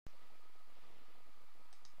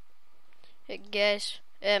Hey guys,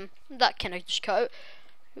 that kind of just cut out.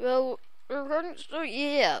 Well, so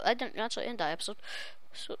yeah, I didn't actually end that episode.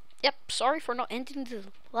 So, yep, sorry for not ending the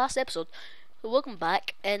last episode. So, welcome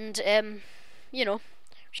back, and,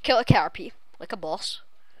 just kill a Caterpie, like a boss.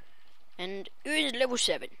 And who is level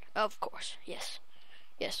 7? Of course, yes.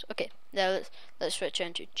 Yes, okay, now let's switch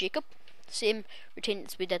into Jacob. Same routine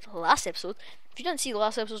as we did last episode. If you didn't see the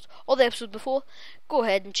last episode or the episode before, go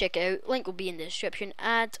ahead and check it out. Link will be in the description,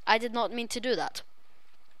 and I did not mean to do that.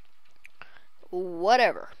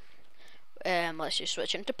 Whatever. Let's just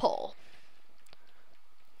switch into Paul.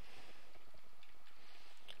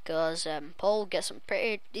 Because Paul gets some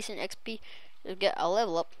pretty decent XP. He'll get a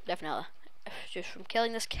level up, definitely. Just from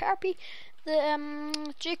killing this Caterpie,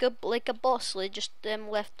 the Jacob, like a boss, just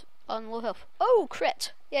left on low health. Oh,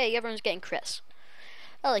 crit! Yay, everyone's getting crits.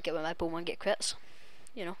 I like it when my Pokemon get crits.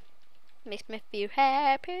 You know, makes me feel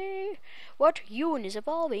happy. What unit is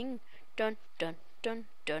evolving? Dun dun dun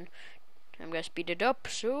dun. I'm gonna speed it up.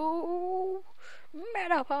 So,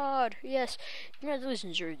 Metapod. Yes,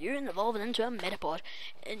 congratulations, you're evolving into a Metapod,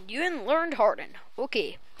 and you learned Harden.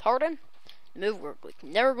 Okay, Harden, move we're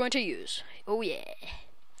never going to use. Oh yeah.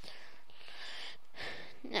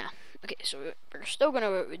 Now, okay, so we're still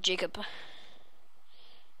gonna work with Jacob,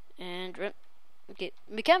 and okay,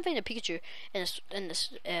 we can't find a Pikachu in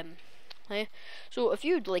this okay? So if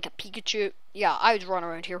you'd like a Pikachu, yeah, I would run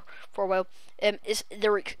around here for a while.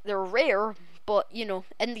 They're rare, but you know,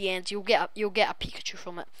 in the end, you'll get a Pikachu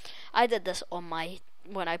from it. I did this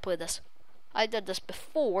when I played this. I did this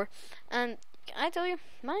before, and can I tell you,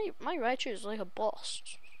 my Raichu is like a boss.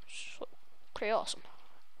 It's pretty awesome.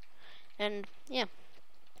 And yeah,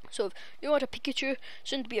 so if you want a Pikachu,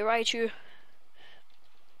 soon to be a Raichu,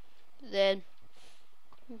 then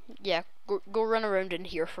yeah, go run around in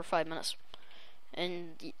here for 5 minutes,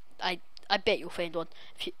 and I bet you'll find one.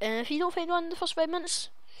 If you don't find one in the first 5 minutes,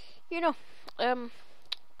 you know,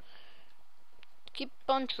 keep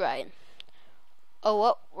on trying. Oh,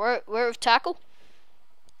 what? We're of tackle.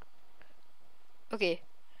 Okay,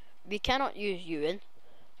 we cannot use Ewan,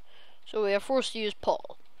 so we are forced to use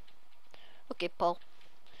Paul. Okay, Paul.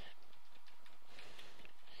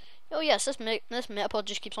 Oh yes, this Metapod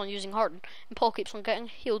just keeps on using Harden, and Paul keeps on getting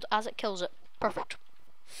healed as it kills it. Perfect.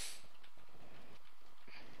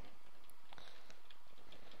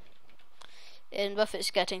 And with it's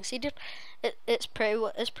getting seeded, it's pretty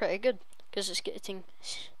good because it's getting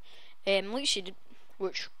leech seeded,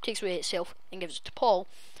 which takes away itself and gives it to Paul,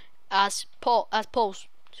 as Paul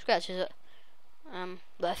scratches it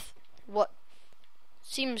with what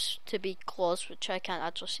seems to be claws, which I can't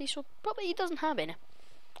actually see, so probably he doesn't have any.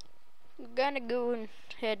 I'm gonna go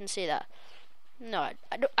ahead and say that. No,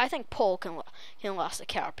 I think Paul can last a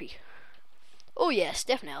Caterpie. Oh yes,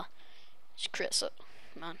 definitely. Just crits it,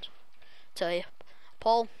 man. Tell you,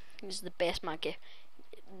 Paul is the best monkey.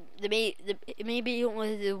 Maybe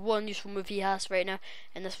only the one useful move he has right now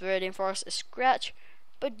in this Viridian Forest is Scratch,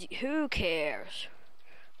 but who cares?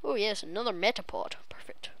 Oh yes, another Metapod.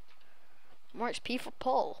 Perfect. More XP for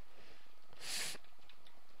Paul.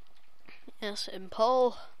 Yes, and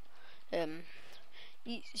Paul,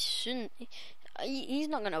 he's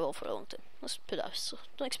not gonna evolve for a long time. Let's put that. So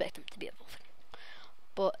don't expect him to be evolving.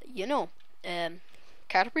 But you know,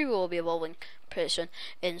 Caterpie will be evolving pretty soon,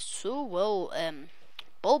 and so will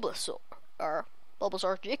Bulbasaur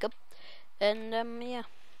Jacob, and yeah.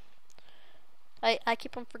 I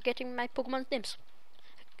keep on forgetting my Pokemon's names.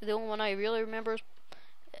 The only one I really remember is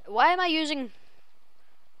why am I using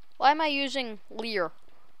Leer?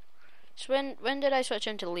 So when did I switch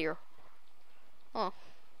into Leer? Oh,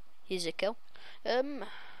 he's a kill.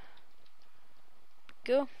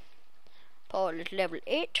 Go. Paul is level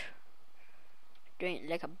 8. Doing it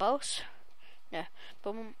like a boss. No,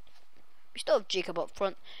 but we still have Jacob up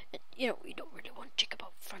front. And, you know, we don't really want Jacob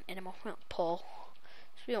up front anymore. We want Paul.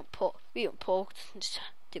 So we want Paul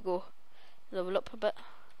to go level up a bit.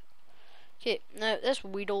 Okay, now this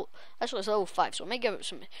Weedle, actually it's level 5, so I might give it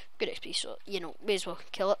some good XP, so, you know, may as well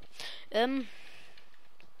kill it.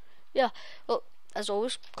 Yeah, well, as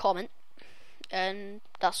always, comment, and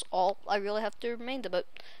that's all I really have to remind about.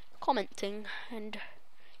 Commenting, and,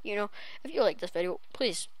 you know, if you like this video,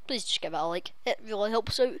 please just give it a like. It really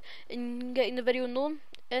helps out in getting the video known,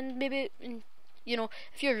 and maybe, you know,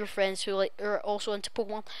 if you have your friends who are also into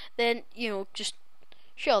Pokemon, then, you know, just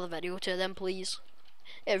share the video to them, please.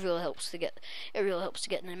 It really helps to get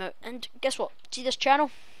them out. And guess what? See this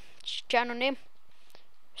channel name?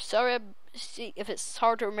 Sorry, see if it's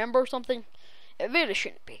hard to remember or something. It really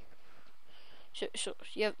shouldn't be. So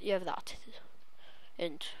you have that,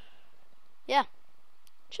 and yeah,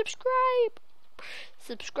 subscribe.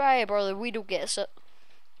 Subscribe or the Weedle gets it.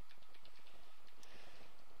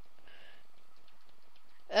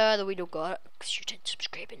 The Weedle got it because you didn't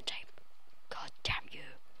subscribe in time. God damn you.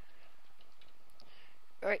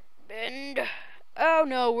 Right, and oh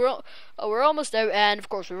no, we're almost out, and of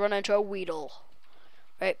course we run into a Weedle.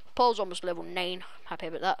 Right, Paul's almost level 9. Happy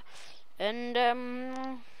about that. And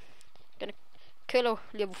gonna kill a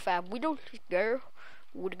level 5 Weedle.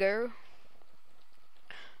 Would go.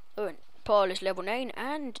 Oh, and Paul is level 9,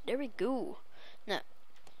 and there we go. Now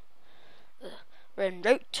we're in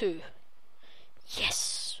Route 2.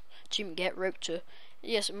 Yes, team get Route 2.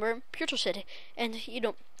 Yes, and we're in Pewter City, and you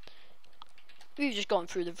know, we've just gone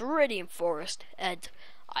through the Viridian Forest, and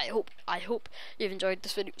I hope you've enjoyed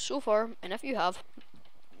this video so far, and if you have,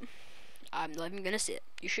 I'm not even gonna say it.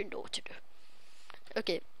 You should know what to do.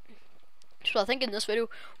 Okay, so I think in this video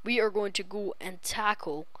we are going to go and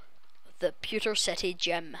tackle the Pewter City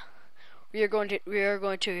gym. We are going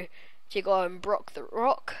to take on Brock the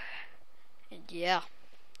Rock, and yeah.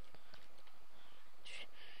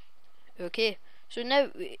 Okay, so now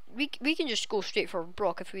we can just go straight for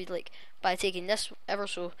Brock if we like, by taking this ever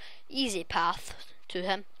so easy path to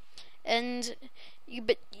him. And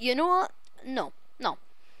but you know what? No.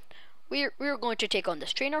 We're going to take on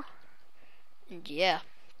this trainer. And yeah.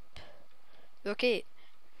 Okay.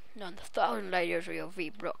 Now 1,000 light years of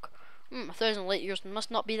V Brock. 1,000 light years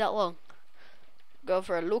must not be that long. Go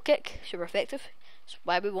for a low kick, super effective. That's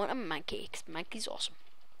why we want a Mankey, because Mankey's awesome.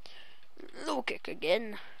 Low kick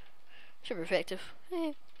again. Super effective.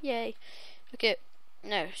 Yay. Okay,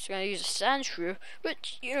 now it's going to use a sand shrew,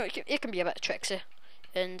 which, you know, it can be a bit tricksy.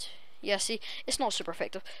 And yeah, see, it's not super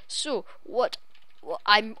effective. So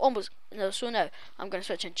I'm almost no. So now I'm going to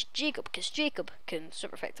switch into Jacob, because Jacob can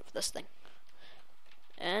super effective this thing.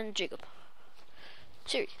 And Jacob,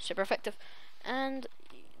 super effective. And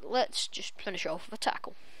let's just finish off with a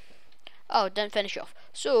tackle. Oh, didn't finish off.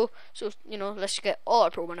 So you know, let's get all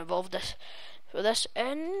our program involved for this,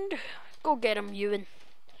 and go get him, Ewan.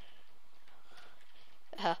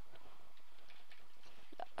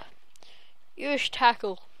 Use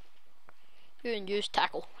tackle. Ewan, use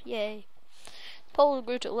tackle. Yay. Paul will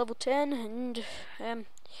go to level 10, and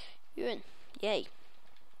Ewan, yay.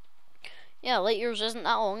 Yeah, light years isn't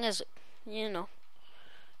that long, is it? You know.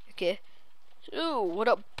 Okay. So what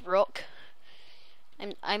up, Brock?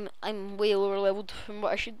 I'm way lower leveled from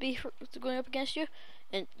what I should be for going up against you.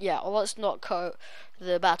 And yeah, let's not cut out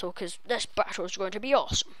the battle, because this battle is going to be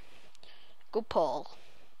awesome. Go Paul.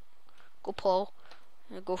 Go Paul.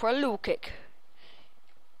 And go for a low kick.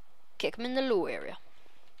 Kick him in the low area.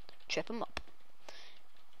 Trip him up.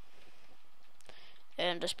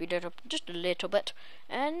 And speed it up just a little bit.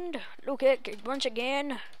 And low kick once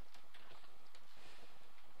again.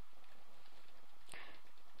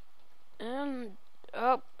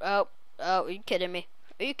 Oh, are you kidding me?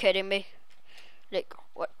 Are you kidding me? Like,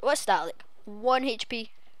 what's that, like, 1 HP?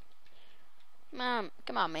 Man,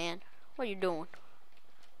 come on, man. What are you doing?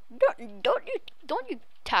 Don't you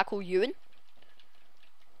tackle Ewan?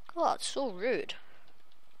 God, so rude.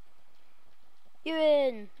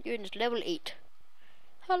 Ewan's level 8.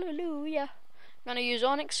 Hallelujah. I'm gonna use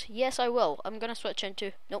Onyx? Yes, I will. I'm gonna switch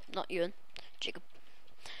into, nope, not Ewan. Jacob.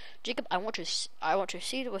 Jacob, I want to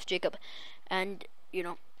see it with Jacob, and you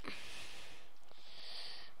know.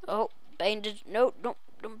 Oh, binded. No,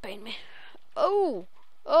 don't bind me. Oh,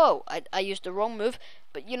 I used the wrong move,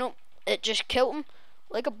 but you know, it just killed him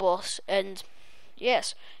like a boss. And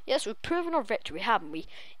yes, we've proven our victory, haven't we?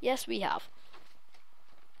 Yes, we have.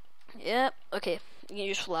 Yeah. Okay, you can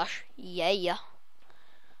use flash. Yeah.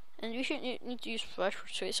 And we shouldn't need to use flash for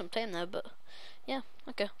quite some time now, but yeah.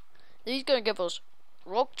 Okay. He's gonna give us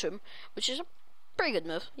Rock Tomb, which is a pretty good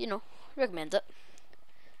move, you know, recommend it.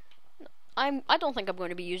 I don't think I'm going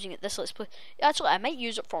to be using it this Let's Play. Actually, I might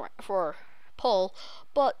use it for Paul,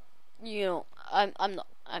 but you know, I'm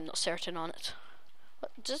not certain on it.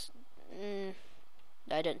 But just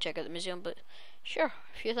I didn't check out the museum, but sure,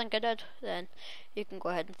 if you think I did, then you can go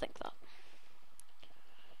ahead and think that.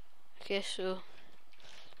 Okay, so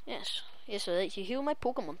yes, I'd like to heal my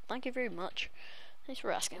Pokemon. Thank you very much. Thanks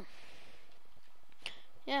for asking.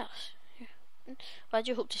 Yes. Glad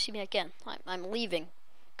you hope to see me again. I'm leaving.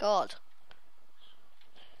 God.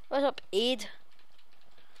 What's up, Aid?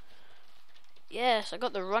 Yes, I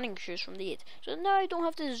got the running shoes from the Aid. So now I don't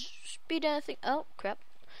have to speed anything. Oh, crap.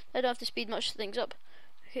 I don't have to speed much things up.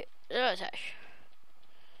 Okay, attack.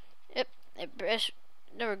 Yep, press.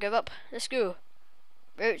 Never give up. Let's go.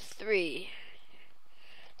 Route 3.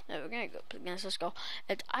 Now we're gonna go up against this girl.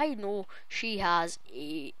 And I know she has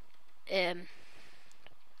a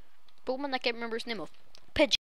Pokemon I can't remember his name of. Pigeon.